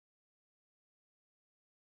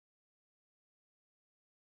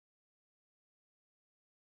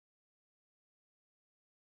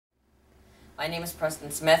My name is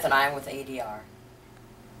Preston Smith, and I am with ADR.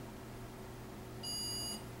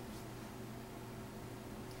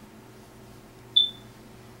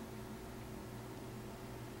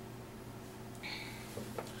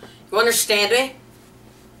 You understand me?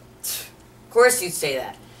 Of course you'd say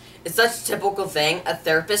that. It's such a typical thing a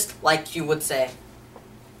therapist like you would say.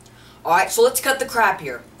 Alright, so let's cut the crap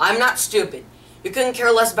here. I'm not stupid. You couldn't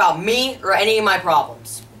care less about me or any of my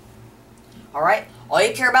problems. Alright? All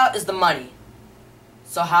you care about is the money.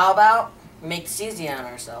 So how about we make this easy on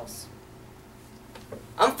ourselves?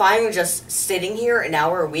 I'm fine with just sitting here an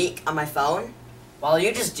hour a week on my phone while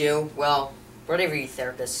you just do, well, whatever you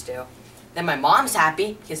therapists do. Then my mom's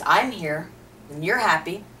happy because I'm here, and you're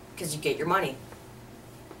happy because you get your money.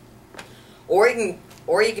 Or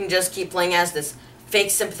you can just keep playing as this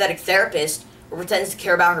fake sympathetic therapist who pretends to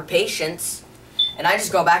care about her patients, and I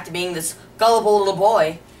just go back to being this gullible little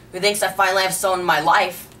boy who thinks I finally have someone in my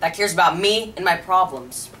life that cares about me and my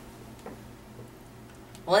problems.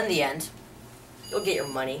 Well, in the end, you'll get your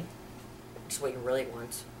money, which is what you really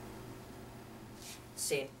want.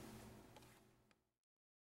 See.